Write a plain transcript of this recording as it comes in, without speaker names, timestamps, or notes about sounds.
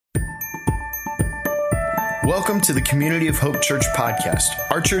Welcome to the Community of Hope Church podcast.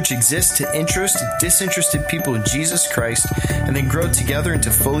 Our church exists to interest disinterested people in Jesus Christ and then grow together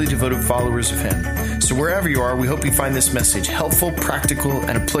into fully devoted followers of Him. So wherever you are, we hope you find this message helpful, practical,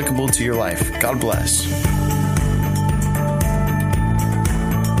 and applicable to your life. God bless.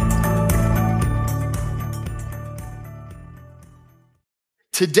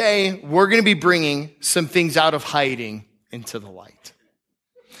 Today, we're going to be bringing some things out of hiding into the light.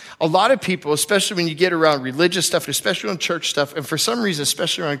 A lot of people, especially when you get around religious stuff, especially on church stuff, and for some reason,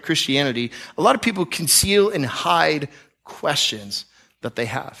 especially around Christianity, a lot of people conceal and hide questions that they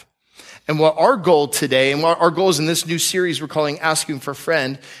have. And what our goal today, and what our goal is in this new series we're calling Asking for a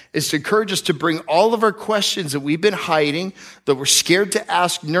Friend, is to encourage us to bring all of our questions that we've been hiding, that we're scared to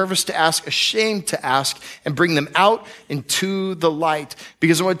ask, nervous to ask, ashamed to ask, and bring them out into the light.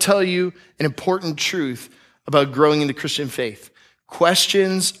 Because I want to tell you an important truth about growing in the Christian faith.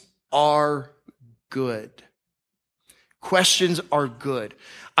 Questions are good. Questions are good.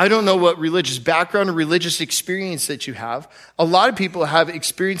 I don't know what religious background or religious experience that you have. A lot of people have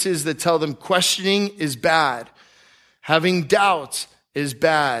experiences that tell them questioning is bad. Having doubts is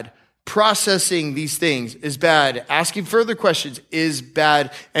bad. Processing these things is bad. Asking further questions is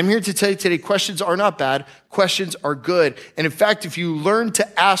bad. I'm here to tell you today, questions are not bad. Questions are good. And in fact, if you learn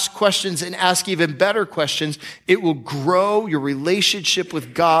to ask questions and ask even better questions, it will grow your relationship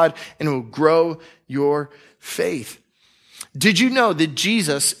with God and it will grow your faith. Did you know that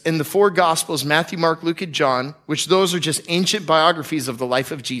Jesus in the four Gospels, Matthew, Mark, Luke, and John, which those are just ancient biographies of the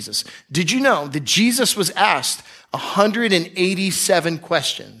life of Jesus, did you know that Jesus was asked 187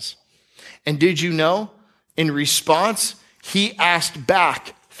 questions? And did you know, in response, he asked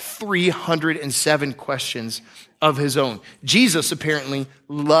back 307 questions of his own. Jesus apparently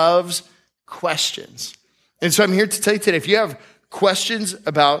loves questions. And so I'm here to tell you today, if you have questions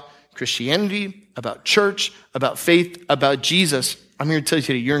about Christianity, about church, about faith, about Jesus, I'm here to tell you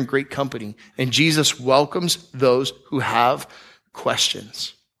today, you're in great company. And Jesus welcomes those who have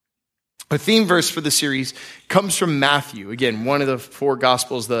questions. Our theme verse for the series comes from Matthew. Again, one of the four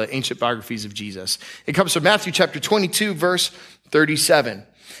Gospels, the ancient biographies of Jesus. It comes from Matthew chapter 22, verse 37.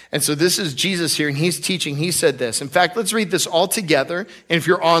 And so this is Jesus here, and he's teaching. He said this. In fact, let's read this all together. And if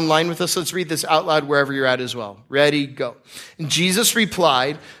you're online with us, let's read this out loud wherever you're at as well. Ready, go. And Jesus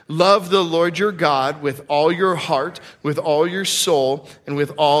replied, "Love the Lord your God with all your heart, with all your soul, and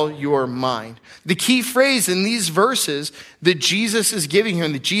with all your mind." The key phrase in these verses that Jesus is giving here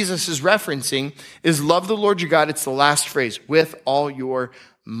and that Jesus is referencing is love the Lord your God. It's the last phrase, with all your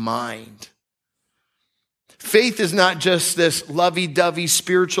mind. Faith is not just this lovey-dovey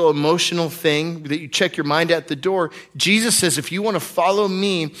spiritual, emotional thing that you check your mind at the door. Jesus says, if you want to follow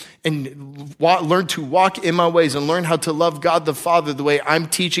me and learn to walk in my ways and learn how to love God the Father the way I'm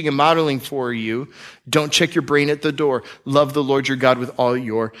teaching and modeling for you, don't check your brain at the door. Love the Lord your God with all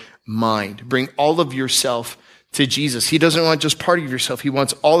your mind. Bring all of yourself to Jesus. He doesn't want just part of yourself. He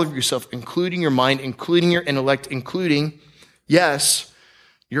wants all of yourself, including your mind, including your intellect, including, yes,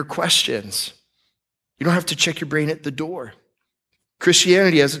 your questions. You don't have to check your brain at the door.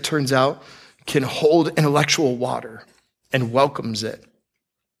 Christianity, as it turns out, can hold intellectual water and welcomes it.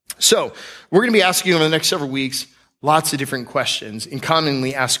 So we're going to be asking over the next several weeks lots of different questions and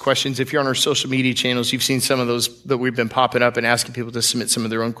commonly asked questions. If you're on our social media channels, you've seen some of those that we've been popping up and asking people to submit some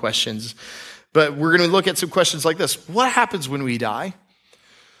of their own questions. But we're going to look at some questions like this. What happens when we die?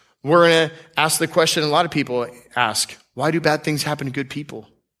 We're going to ask the question a lot of people ask, why do bad things happen to good people?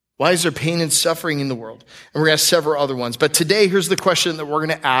 Why is there pain and suffering in the world? And we're going to ask several other ones. But today, here's the question that we're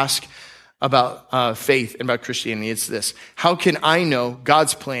going to ask about faith and about Christianity. It's this. How can I know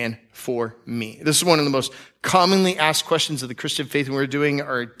God's plan for me? This is one of the most commonly asked questions of the Christian faith when we're doing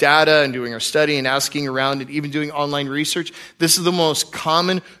our data and doing our study and asking around and even doing online research. This is the most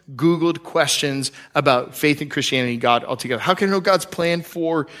common Googled questions about faith and Christianity, God altogether. How can I know God's plan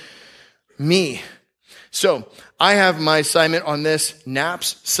for me? So I have my assignment on this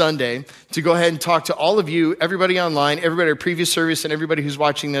Naps Sunday to go ahead and talk to all of you, everybody online, everybody at our previous service, and everybody who's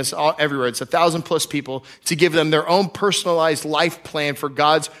watching this everywhere. It's 1,000+ people to give them their own personalized life plan for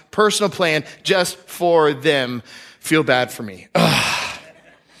God's personal plan just for them. Feel bad for me. I'm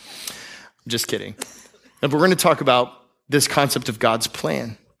just kidding. But we're going to talk about this concept of God's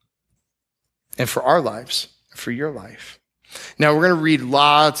plan and for our lives, for your life. Now, we're going to read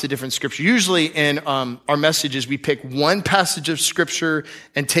lots of different scripture. Usually in our messages, we pick one passage of scripture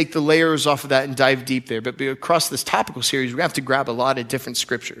and take the layers off of that and dive deep there. But across this topical series, we're going to have to grab a lot of different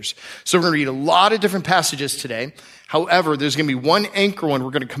scriptures. So we're going to read a lot of different passages today. However, there's going to be one anchor one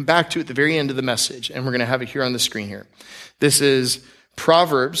we're going to come back to at the very end of the message, and we're going to have it here on the screen here. This is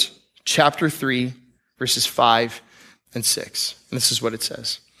Proverbs chapter 3, verses 5 and 6. And this is what it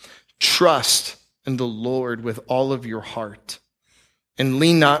says. Trust in the Lord with all of your heart, and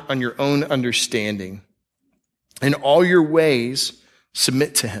lean not on your own understanding. In all your ways,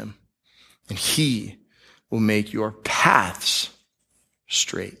 submit to him, and he will make your paths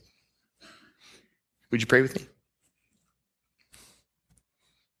straight. Would you pray with me?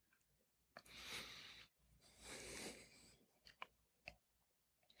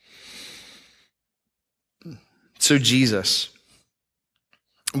 So Jesus,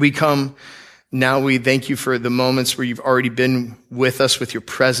 we come now, we thank you for the moments where you've already been with us with your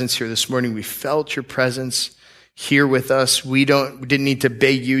presence here this morning. We felt your presence here with us. We didn't need to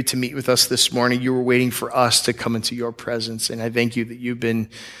beg you to meet with us this morning. You were waiting for us to come into your presence. And I thank you that you've been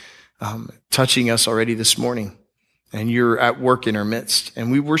touching us already this morning, and you're at work in our midst.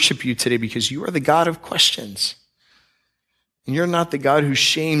 And we worship you today because you are the God of questions. And you're not the God who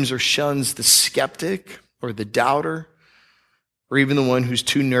shames or shuns the skeptic or the doubter, or even the one who's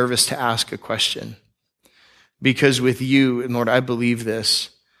too nervous to ask a question. Because with you, and Lord, I believe this,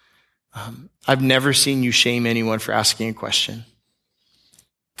 I've never seen you shame anyone for asking a question.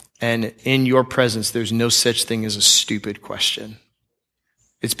 And in your presence, there's no such thing as a stupid question.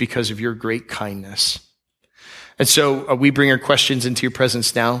 It's because of your great kindness. And so we bring our questions into your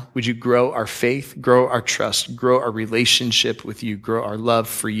presence now. Would you grow our faith, grow our trust, grow our relationship with you, grow our love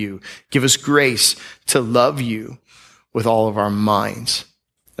for you. Give us grace to love you with all of our minds,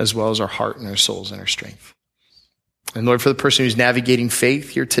 as well as our heart and our souls and our strength. And Lord, for the person who's navigating faith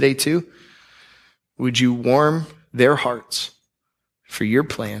here today too, would you warm their hearts for your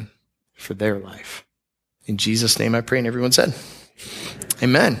plan for their life? In Jesus' name I pray, and everyone said,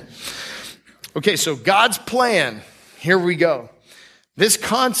 amen. Okay, so God's plan, here we go. This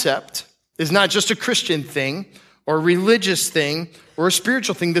concept is not just a Christian thing or a religious thing or a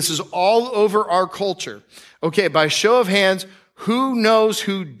spiritual thing. This is all over our culture. Okay, by show of hands, who knows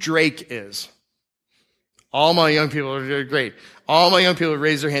who Drake is? All my young people are doing great. All my young people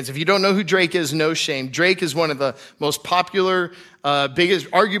raise their hands. If you don't know who Drake is, no shame. Drake is one of the most popular,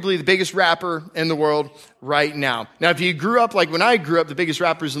 arguably the biggest rapper in the world right now. Now, if you grew up like when I grew up, the biggest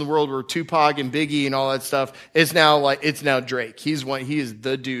rappers in the world were Tupac and Biggie and all that stuff. It's now Drake. He is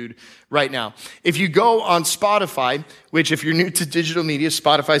the dude right now. If you go on Spotify, which if you're new to digital media,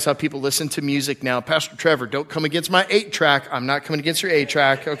 Spotify is how people listen to music now. Pastor Trevor, don't come against my 8-track. I'm not coming against your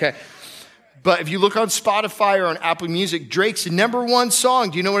 8-track. Okay. But if you look on Spotify or on Apple Music, Drake's #1 song,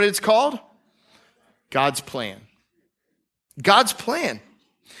 do you know what it's called? God's Plan. God's Plan.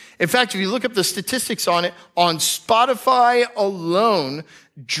 In fact, if you look up the statistics on it, on Spotify alone,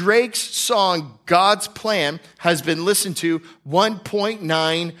 Drake's song, God's Plan, has been listened to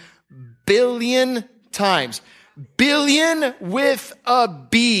 1.9 billion times. Billion with a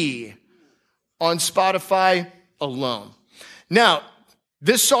B on Spotify alone. Now,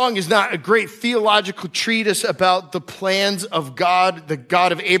 this song is not a great theological treatise about the plans of God, the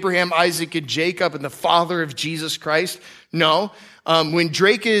God of Abraham, Isaac, and Jacob, and the Father of Jesus Christ. No. When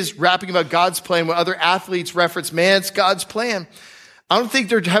Drake is rapping about God's plan, when other athletes reference, man, it's God's plan, I don't think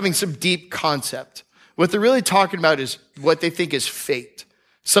they're having some deep concept. What they're really talking about is what they think is fate.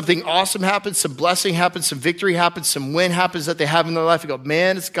 Something awesome happens, some blessing happens, some victory happens, some win happens that they have in their life. You go,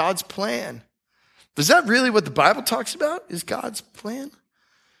 man, it's God's plan. Is that really what the Bible talks about? Is God's plan?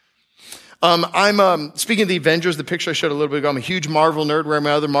 I'm speaking of the Avengers, the picture I showed a little bit ago. I'm a huge Marvel nerd. Where are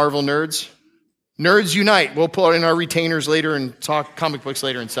my other Marvel nerds? Nerds unite. We'll pull in our retainers later and talk comic books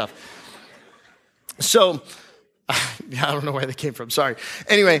later and stuff. So, I don't know where they came from. Sorry.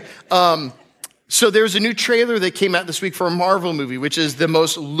 Anyway, so there's a new trailer that came out this week for a Marvel movie, which is the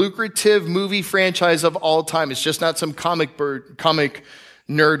most lucrative movie franchise of all time. It's just not some comic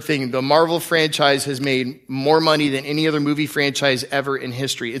nerd thing. The Marvel franchise has made more money than any other movie franchise ever in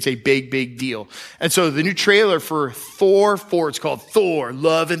history. It's a big, big deal. And so the new trailer for Thor 4, it's called Thor,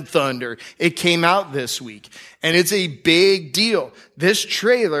 Love and Thunder. It came out this week, and it's a big deal. This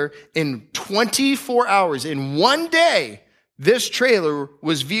trailer, in 24 hours, in one day, this trailer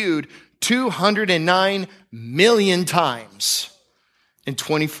was viewed 209 million times in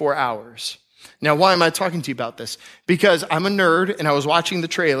 24 hours. Now, why am I talking to you about this? Because I'm a nerd and I was watching the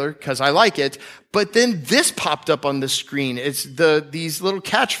trailer because I like it, but then this popped up on the screen. It's these little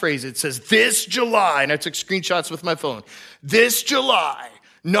catchphrases. It says, this July, and I took screenshots with my phone. This July,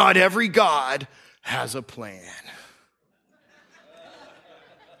 not every God has a plan.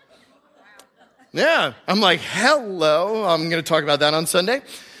 Yeah, I'm like, hello. I'm going to talk about that on Sunday.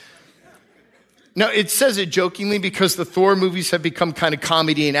 Now, it says it jokingly because the Thor movies have become kind of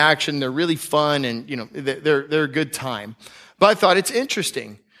comedy and action. They're really fun and, they're a good time. But I thought it's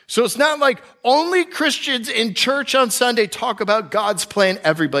interesting. So it's not like only Christians in church on Sunday talk about God's plan.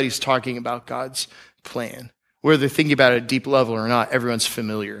 Everybody's talking about God's plan. Whether they're thinking about it at a deep level or not, everyone's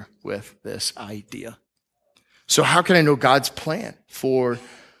familiar with this idea. So how can I know God's plan for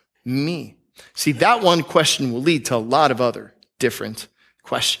me? See, that one question will lead to a lot of other different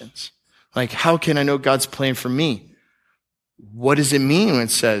questions. Like, how can I know God's plan for me? What does it mean when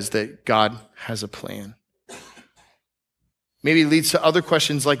it says that God has a plan? Maybe it leads to other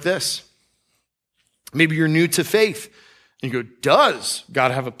questions like this. Maybe you're new to faith and you go, does God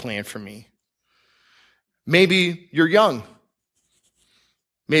have a plan for me? Maybe you're young.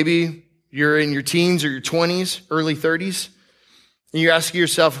 Maybe you're in your teens or your 20s, early 30s, and you're asking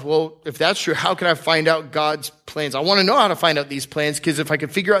yourself, well, if that's true, how can I find out God's plans? I want to know how to find out these plans, because if I can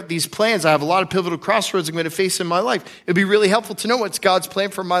figure out these plans, I have a lot of pivotal crossroads I'm going to face in my life. It'd be really helpful to know what's God's plan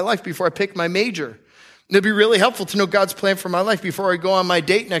for my life before I pick my major. It'd be really helpful to know God's plan for my life before I go on my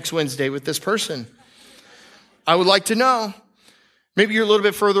date next Wednesday with this person. I would like to know. Maybe you're a little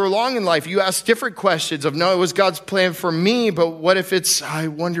bit further along in life. You ask different questions of, no, it was God's plan for me, but what if it's, I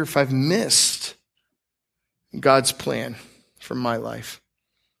wonder if I've missed God's plan for my life?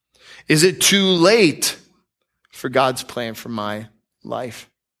 Is it too late for God's plan for my life?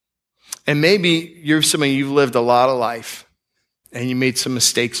 And maybe you're somebody, you've lived a lot of life and you made some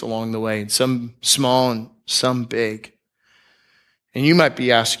mistakes along the way, some small and some big. And you might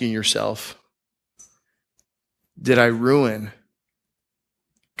be asking yourself, did I ruin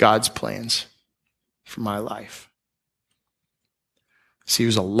God's plans for my life? See,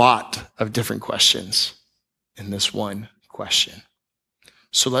 there's a lot of different questions in this one question.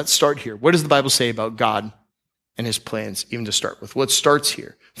 So let's start here. What does the Bible say about God and his plans, even to start with? What starts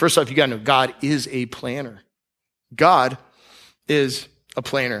here? First off, you got to know God is a planner. God is a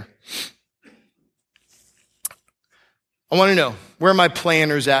planner. I want to know, where are my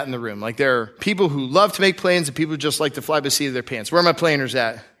planners at in the room? Like, there are people who love to make plans and people who just like to fly by the seat of their pants. Where are my planners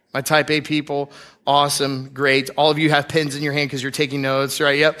at? My type A people, awesome, great. All of you have pens in your hand because you're taking notes,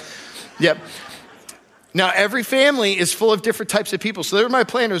 right? Yep. Now, every family is full of different types of people. So they're my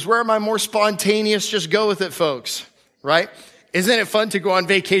planners. Where are my more spontaneous, just go with it folks, right? Isn't it fun to go on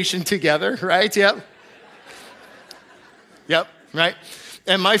vacation together, right? Yep, right?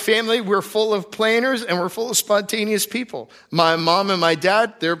 And my family, we're full of planners and we're full of spontaneous people. My mom and my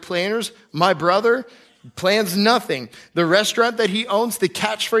dad, they're planners. My brother plans nothing. The restaurant that he owns, the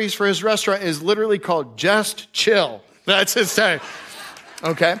catchphrase for his restaurant is literally called Just Chill. That's his time.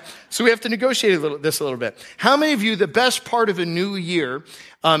 Okay? So we have to negotiate this a little bit. How many of you, the best part of a new year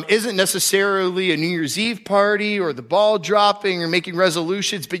isn't necessarily a New Year's Eve party or the ball dropping or making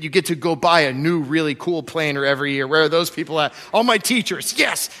resolutions, but you get to go buy a new really cool planner every year? Where are those people at? All my teachers.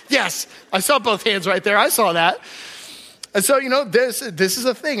 Yes. I saw both hands right there. I saw that. And so, this is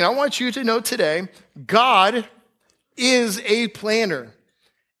a thing. I want you to know today, God is a planner,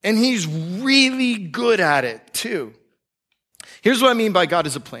 and he's really good at it too. Here's what I mean by God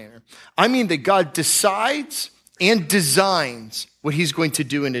is a planner. I mean that God decides and designs what he's going to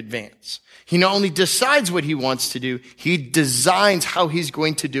do in advance. He not only decides what he wants to do, he designs how he's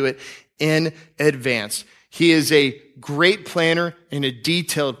going to do it in advance. He is a great planner and a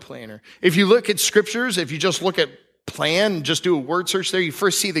detailed planner. If you look at scriptures, if you just look at plan, just do a word search there, you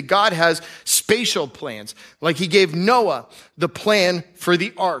first see that God has spatial plans. Like he gave Noah the plan for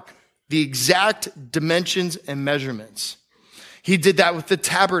the ark, the exact dimensions and measurements. He did that with the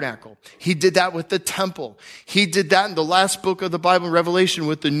tabernacle. He did that with the temple. He did that in the last book of the Bible, Revelation,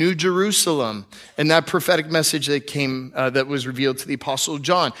 with the New Jerusalem and that prophetic message that came, that was revealed to the Apostle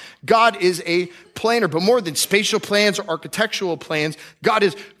John. God is a planner, but more than spatial plans or architectural plans, God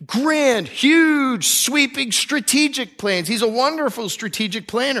is grand, huge, sweeping, strategic plans. He's a wonderful strategic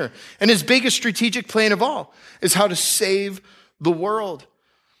planner. And his biggest strategic plan of all is how to save the world.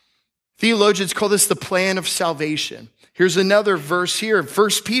 Theologians call this the plan of salvation. Here's another verse here, 1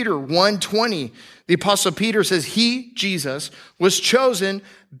 Peter 1:20. The Apostle Peter says, he, Jesus, was chosen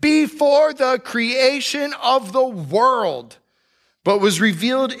before the creation of the world, but was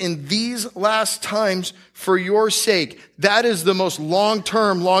revealed in these last times for your sake. That is the most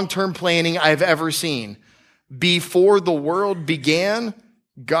long-term planning I've ever seen. Before the world began,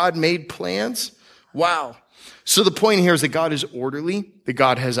 God made plans. Wow. So the point here is that God is orderly, that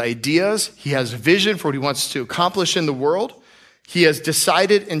God has ideas, he has vision for what he wants to accomplish in the world. He has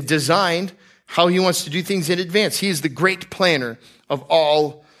decided and designed how he wants to do things in advance. He is the great planner of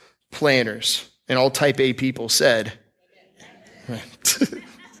all planners. And all type A people said,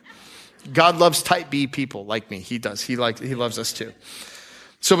 God loves type B people like me. He does. He loves us too.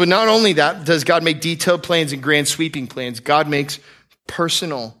 But not only that, does God make detailed plans and grand sweeping plans, God makes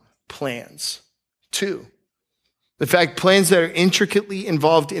personal plans too. In fact, plans that are intricately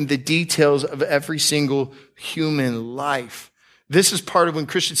involved in the details of every single human life. This is part of when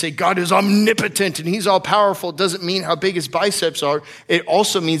Christians say God is omnipotent and he's all powerful. It doesn't mean how big his biceps are. It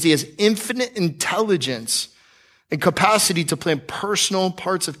also means he has infinite intelligence and capacity to plan personal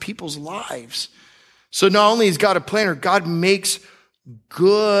parts of people's lives. So not only is God a planner, God makes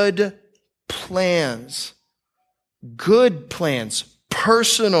good plans,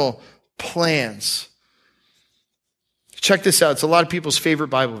 personal plans. Check this out. It's a lot of people's favorite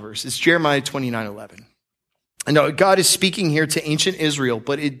Bible verse. It's Jeremiah 29:11. And now God is speaking here to ancient Israel,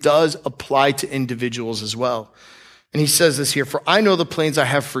 but it does apply to individuals as well. And he says this here, for I know the plans I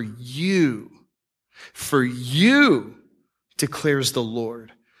have for you, declares the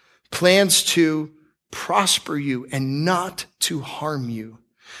Lord. Plans to prosper you and not to harm you.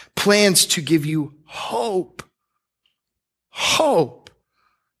 Plans to give you hope.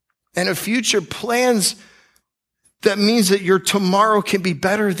 And a future. Plans that means that your tomorrow can be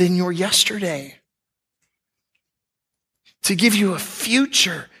better than your yesterday. To give you a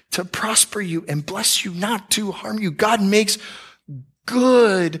future, to prosper you and bless you, not to harm you. God makes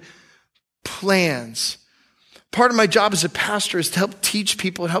good plans. Part of my job as a pastor is to help teach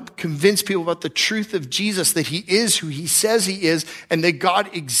people and help convince people about the truth of Jesus, that he is who he says he is, and that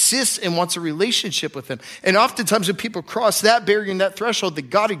God exists and wants a relationship with him. And oftentimes when people cross that barrier and that threshold, that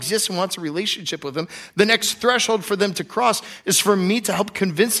God exists and wants a relationship with them, the next threshold for them to cross is for me to help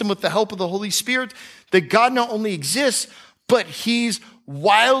convince them with the help of the Holy Spirit that God not only exists, but he's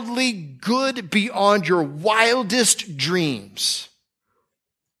wildly good beyond your wildest dreams.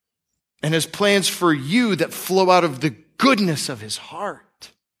 And has plans for you that flow out of the goodness of his heart.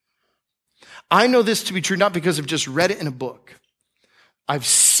 I know this to be true, not because I've just read it in a book. I've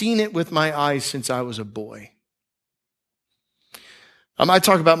seen it with my eyes since I was a boy. I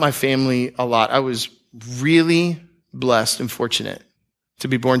talk about my family a lot. I was really blessed and fortunate to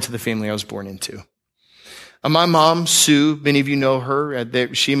be born to the family I was born into. My mom, Sue, many of you know her.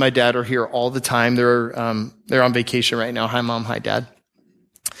 She and my dad are here all the time. They're on vacation right now. Hi, Mom. Hi, Dad.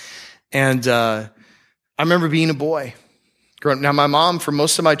 And I remember being a boy growing up. Now, my mom, for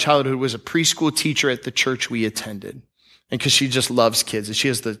most of my childhood, was a preschool teacher at the church we attended. And because she just loves kids. And she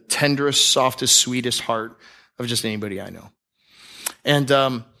has the tenderest, softest, sweetest heart of just anybody I know.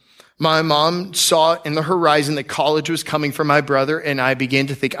 And my mom saw in the horizon that college was coming for my brother. And I began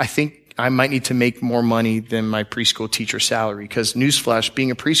to think, I think I might need to make more money than my preschool teacher salary. Because newsflash, being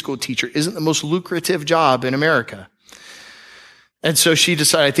a preschool teacher isn't the most lucrative job in America. And so she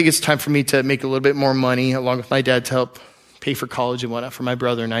decided, I think it's time for me to make a little bit more money along with my dad to help pay for college and whatnot for my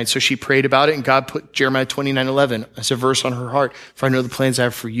brother and I. And so she prayed about it, and God put Jeremiah 29:11 as a verse on her heart. For I know the plans I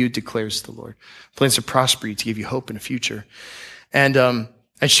have for you, declares the Lord. Plans to prosper you, to give you hope in a future. And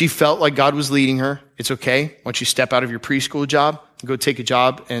she felt like God was leading her. It's okay. Once you step out of your preschool job, go take a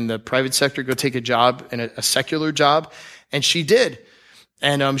job in the private sector, go take a job in a secular job. And she did.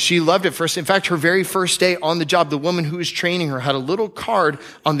 And she loved it first. In fact, her very first day on the job, the woman who was training her had a little card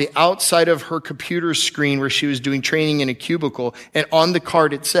on the outside of her computer screen where she was doing training in a cubicle. And on the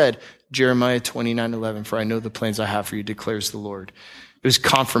card, it said, Jeremiah 29:11, for I know the plans I have for you, declares the Lord. It was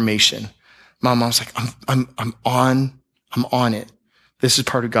confirmation. My mom's like, I'm on it. This is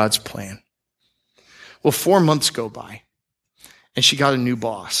part of God's plan. Well, 4 months go by and she got a new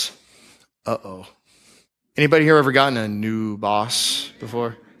boss. Uh-oh. Anybody here ever gotten a new boss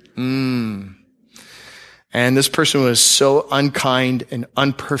before? And this person was so unkind and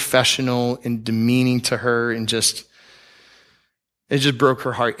unprofessional and demeaning to her, and it just broke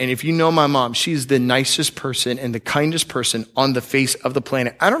her heart. And if you know my mom, she's the nicest person and the kindest person on the face of the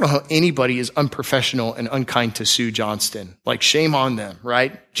planet. I don't know how anybody is unprofessional and unkind to Sue Johnston. Like, shame on them,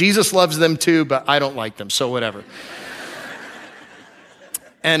 right? Jesus loves them too, but I don't like them, so whatever.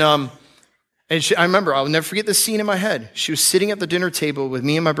 I remember, I'll never forget this scene in my head. She was sitting at the dinner table with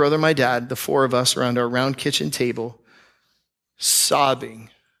me and my brother and my dad, the four of us around our round kitchen table, sobbing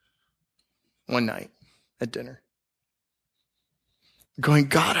one night at dinner. Going,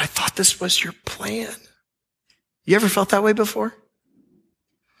 God, I thought this was your plan. You ever felt that way before?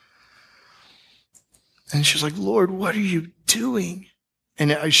 And she was like, Lord, what are you doing?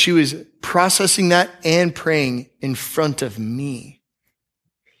 And she was processing that and praying in front of me.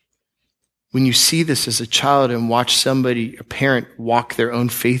 When you see this as a child and watch a parent walk their own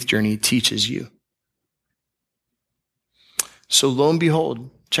faith journey, it teaches you. So lo and behold,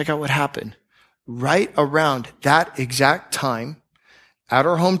 check out what happened. Right around that exact time, at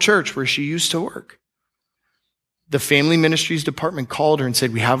our home church where she used to work, the family ministries department called her and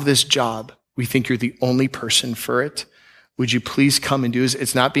said, we have this job. We think you're the only person for it. would you please come and do this?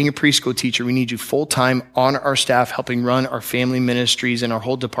 It's not being a preschool teacher. We need you full-time on our staff, helping run our family ministries and our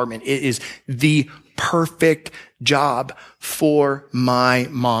whole department. It is the perfect job for my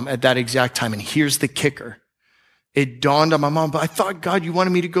mom at that exact time. And here's the kicker. It dawned on my mom, but I thought, God, you wanted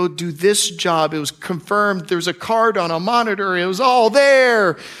me to go do this job. It was confirmed. There was a card on a monitor. It was all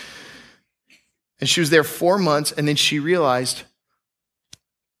there. And she was there 4 months, and then she realized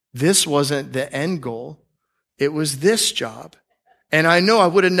this wasn't the end goal. It was this job. And I know I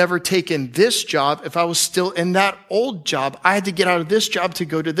would have never taken this job if I was still in that old job. I had to get out of this job to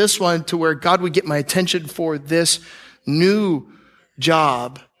go to this one, to where God would get my attention for this new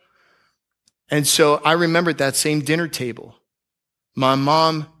job. And so I remembered that same dinner table. My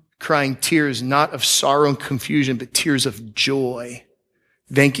mom crying tears, not of sorrow and confusion, but tears of joy.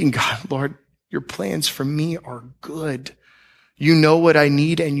 Thanking God, Lord, your plans for me are good. You know what I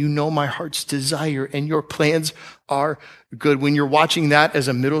need, and you know my heart's desire, and your plans are good. When you're watching that as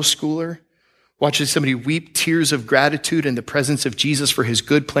a middle schooler, watching somebody weep tears of gratitude in the presence of Jesus for his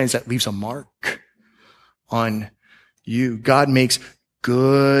good plans, that leaves a mark on you. God makes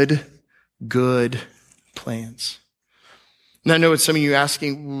good plans. And I know what some of you are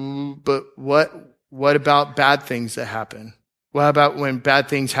asking, but what about bad things that happen? What about when bad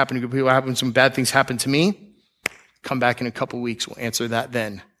things happen to good people? What happens when bad things happen to me? Come back in a couple weeks. We'll answer that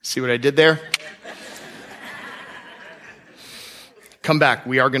then. See what I did there? Come back.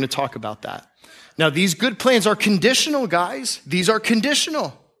 We are going to talk about that. Now, these good plans are conditional, guys. These are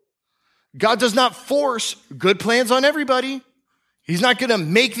conditional. God does not force good plans on everybody. He's not going to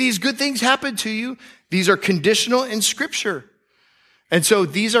make these good things happen to you. These are conditional in Scripture. And so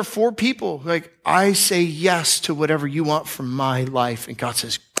these are for people. Like, I say yes to whatever you want from my life. And God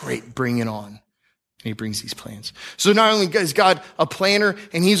says, great, bring it on. And he brings these plans. So not only is God a planner,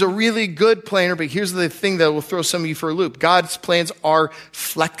 and he's a really good planner, but here's the thing that will throw some of you for a loop. God's plans are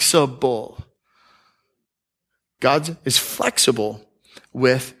flexible. God is flexible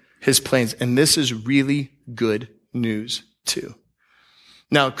with his plans. And this is really good news too.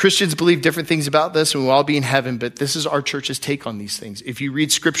 Now, Christians believe different things about this, and we'll all be in heaven, but this is our church's take on these things. If you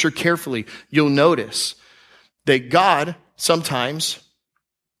read Scripture carefully, you'll notice that God sometimes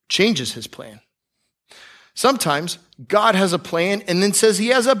changes his plan. Sometimes God has a plan and then says he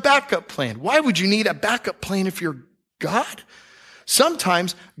has a backup plan. Why would you need a backup plan if you're God?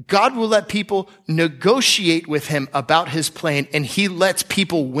 Sometimes God will let people negotiate with him about his plan, and he lets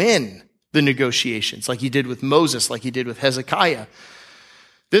people win the negotiations, like he did with Moses, like he did with Hezekiah.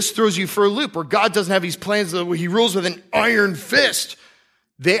 This throws you for a loop where God doesn't have these plans where he rules with an iron fist.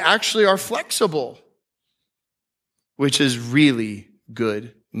 They actually are flexible, which is really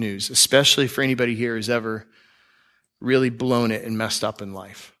good news, especially for anybody here who's ever really blown it and messed up in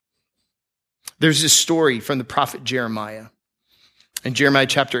life. There's this story from the prophet Jeremiah in Jeremiah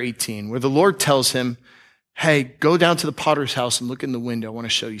chapter 18, where the Lord tells him, hey, go down to the potter's house and look in the window. I want to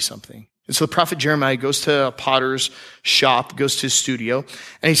show you something. And so the prophet Jeremiah goes to a potter's shop, goes to his studio,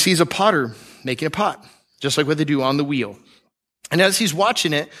 and he sees a potter making a pot, just like what they do on the wheel. And as he's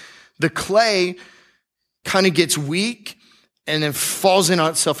watching it, the clay kind of gets weak and then falls in on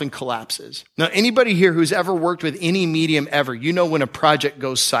itself and collapses. Now, anybody here who's ever worked with any medium ever, you know when a project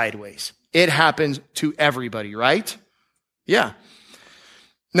goes sideways. It happens to everybody, right? Yeah.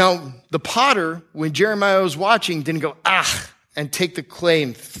 Now, the potter, when Jeremiah was watching, didn't go, and take the clay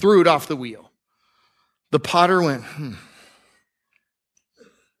and threw it off the wheel. The potter went,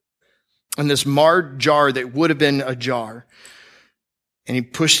 And this marred jar that would have been a jar, and he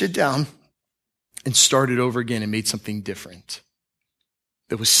pushed it down and started over again and made something different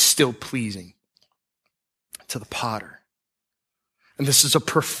that was still pleasing to the potter. And this is a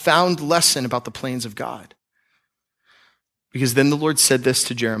profound lesson about the plans of God. Because then the Lord said this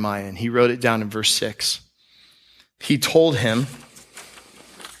to Jeremiah, and he wrote it down in verse 6. He told him,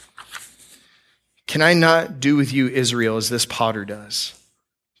 can I not do with you, Israel, as this potter does,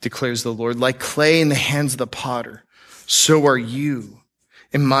 declares the Lord? Like clay in the hands of the potter, so are you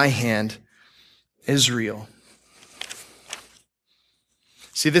in my hand, Israel.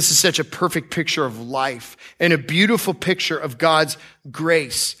 See, this is such a perfect picture of life and a beautiful picture of God's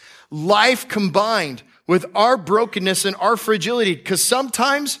grace. Life combined with our brokenness and our fragility, because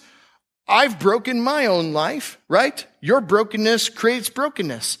sometimes I've broken my own life, right? Your brokenness creates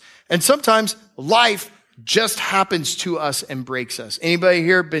brokenness. And sometimes life just happens to us and breaks us. Anybody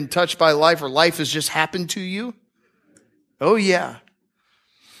here been touched by life, or life has just happened to you? Oh, yeah.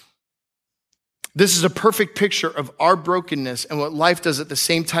 This is a perfect picture of our brokenness and what life does at the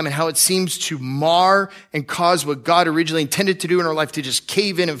same time, and how it seems to mar and cause what God originally intended to do in our life to just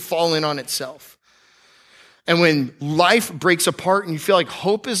cave in and fall in on itself. And when life breaks apart and you feel like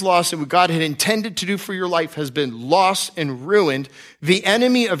hope is lost and what God had intended to do for your life has been lost and ruined, the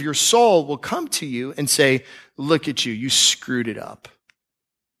enemy of your soul will come to you and say, look at you, you screwed it up.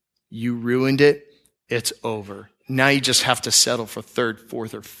 You ruined it. It's over. Now you just have to settle for third,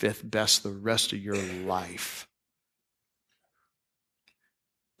 fourth, or fifth best the rest of your life.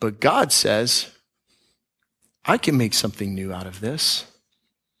 But God says, I can make something new out of this.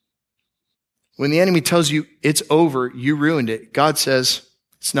 When the enemy tells you it's over, you ruined it, God says,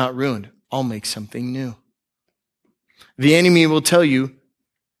 it's not ruined. I'll make something new. The enemy will tell you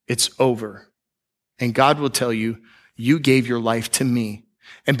it's over. And God will tell you, you gave your life to me.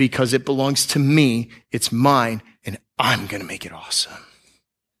 And because it belongs to me, it's mine, and I'm going to make it awesome.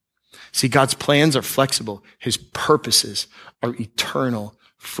 See, God's plans are flexible. His purposes are eternal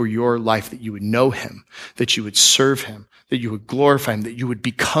for your life, that you would know him, that you would serve him, that you would glorify him, that you would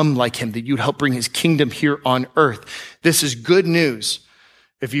become like him, that you'd help bring his kingdom here on earth. This is good news.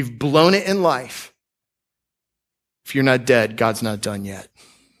 If you've blown it in life, if you're not dead, God's not done yet.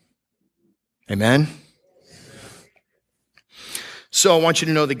 Amen? So I want you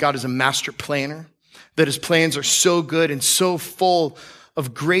to know that God is a master planner, that his plans are so good and so full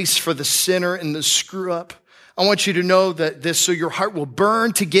of grace for the sinner and the screw up. I want you to know that this, so your heart will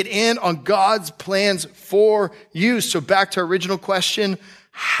burn to get in on God's plans for you. So back to our original question,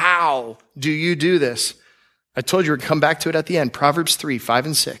 how do you do this? I told you we'd come back to it at the end. Proverbs 3, 5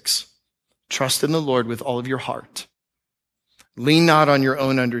 and 6. Trust in the Lord with all of your heart. Lean not on your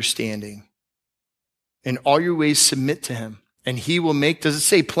own understanding. In all your ways submit to him, and he will make, does it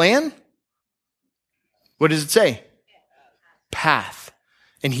say plan? What does it say? Path.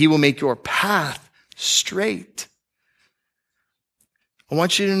 And he will make your path straight. I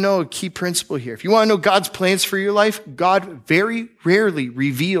want you to know a key principle here. If you want to know God's plans for your life, God very rarely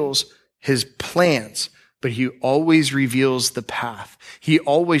reveals his plans, but he always reveals the path. He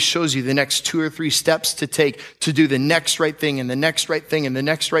always shows you the next 2 or 3 steps to take to do the next right thing and the next right thing and the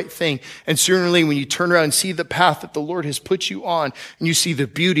next right thing. And certainly when you turn around and see the path that the Lord has put you on and you see the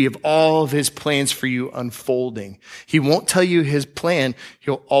beauty of all of his plans for you unfolding, he won't tell you his plan.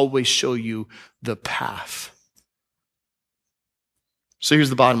 He'll always show you the path. So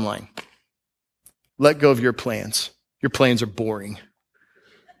here's the bottom line. Let go of your plans. Your plans are boring.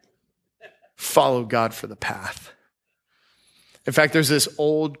 Follow God for the path. In fact, there's this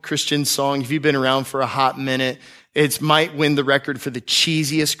old Christian song. If you've been around for a hot minute, it might win the record for the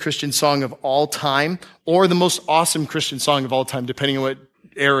cheesiest Christian song of all time or the most awesome Christian song of all time, depending on what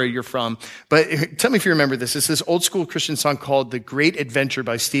era you're from. But tell me if you remember this. It's this old school Christian song called The Great Adventure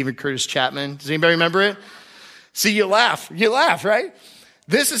by Stephen Curtis Chapman. Does anybody remember it? See, you laugh, right?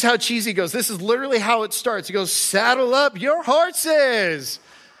 This is how cheesy it goes. This is literally how it starts. It goes, saddle up your horses.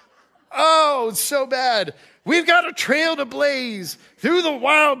 Oh, it's so bad. We've got a trail to blaze through the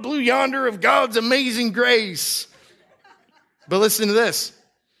wild blue yonder of God's amazing grace. But listen to this.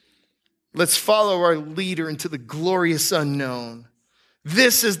 Let's follow our leader into the glorious unknown.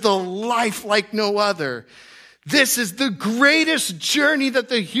 This is the life like no other. This is the greatest journey that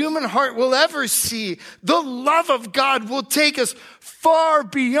the human heart will ever see. The love of God will take us far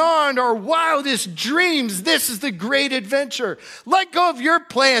beyond our wildest dreams. This is the great adventure. Let go of your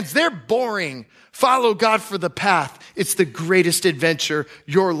plans. They're boring. Follow God for the path. It's the greatest adventure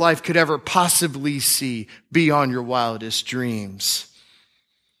your life could ever possibly see beyond your wildest dreams.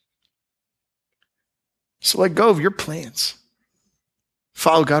 So let go of your plans.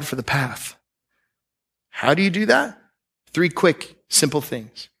 Follow God for the path. How do you do that? 3 quick, simple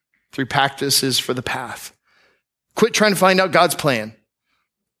things. 3 practices for the path. Quit trying to find out God's plan.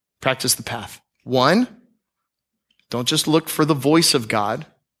 Practice the path. 1, don't just look for the voice of God.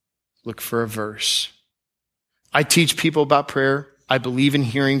 Look for a verse. I teach people about prayer. I believe in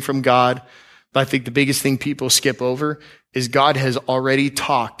hearing from God. But I think the biggest thing people skip over is God has already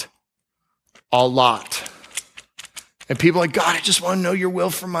talked a lot. And people are like, God, I just want to know your will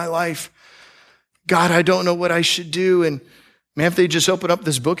for my life. God, I don't know what I should do. And man, if they just open up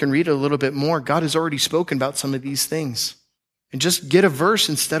this book and read it a little bit more, God has already spoken about some of these things. And just get a verse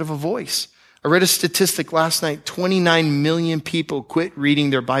instead of a voice. I read a statistic last night. 29 million people quit reading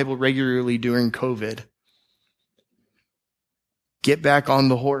their Bible regularly during COVID. Get back on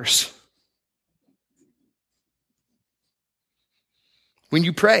the horse. When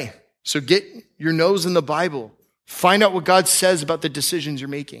you pray, so get your nose in the Bible. Find out what God says about the decisions you're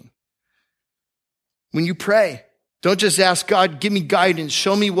making. When you pray, don't just ask God, give me guidance,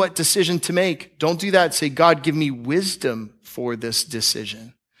 show me what decision to make. Don't do that. Say, God, give me wisdom for this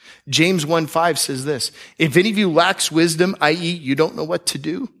decision. James 1:5 says this, if any of you lacks wisdom, i.e., you don't know what to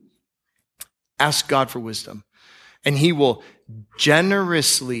do, Ask God for wisdom. And he will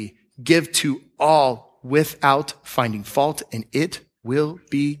generously give to all without finding fault, and it will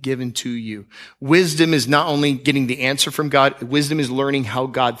be given to you. Wisdom is not only getting the answer from God, wisdom is learning how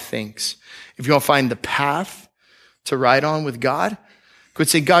God thinks. If you want to find the path to ride on with God, quit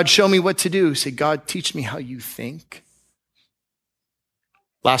saying, God, show me what to do. Say, God, teach me how you think.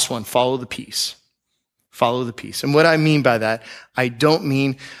 Last one, follow the peace. Follow the peace. And what I mean by that, I don't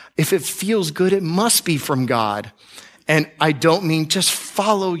mean if it feels good, it must be from God. And I don't mean just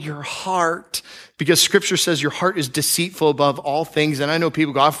follow your heart, because scripture says your heart is deceitful above all things. And I know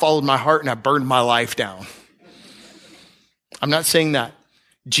people go, I followed my heart and I burned my life down. I'm not saying that.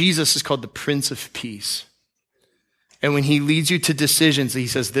 Jesus is called the Prince of Peace. And when he leads you to decisions, he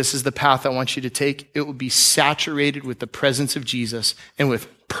says, this is the path I want you to take. It will be saturated with the presence of Jesus and with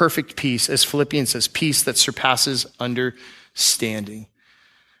perfect peace. As Philippians says, peace that surpasses understanding.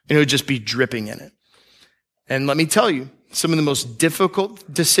 And it would just be dripping in it. And let me tell you, some of the most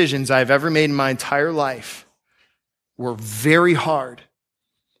difficult decisions I've ever made in my entire life were very hard,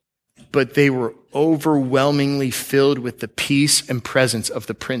 but they were overwhelmingly filled with the peace and presence of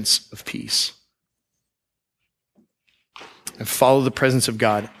the Prince of Peace. And follow the presence of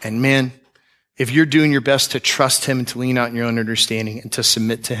God. And man, if you're doing your best to trust him and to lean out in your own understanding and to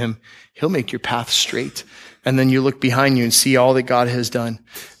submit to him, he'll make your path straight. And then you look behind you and see all that God has done,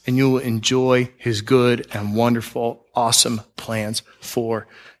 and you will enjoy his good and wonderful, awesome plans for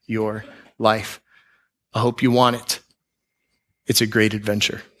your life. I hope you want it. It's a great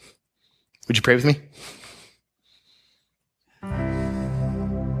adventure. Would you pray with me?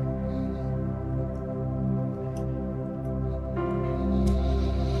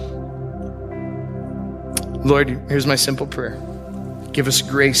 Lord, here's my simple prayer. Give us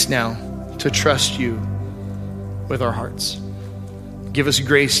grace now to trust you with our hearts. Give us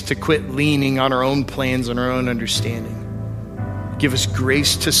grace to quit leaning on our own plans and our own understanding. Give us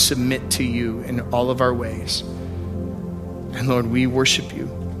grace to submit to you in all of our ways. And Lord, we worship you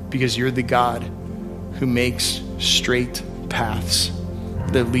because you're the God who makes straight paths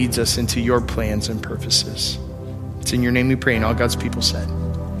that leads us into your plans and purposes. It's in your name we pray, and all God's people said,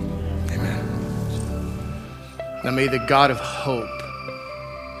 amen. Now may the God of hope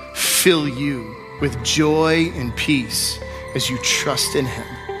fill you with joy and peace as you trust in him,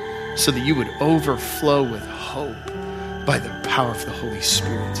 so that you would overflow with hope by the power of the Holy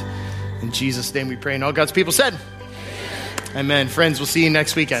Spirit. In Jesus' name we pray, and all God's people said, amen. Friends, we'll see you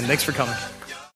next weekend. Thanks for coming.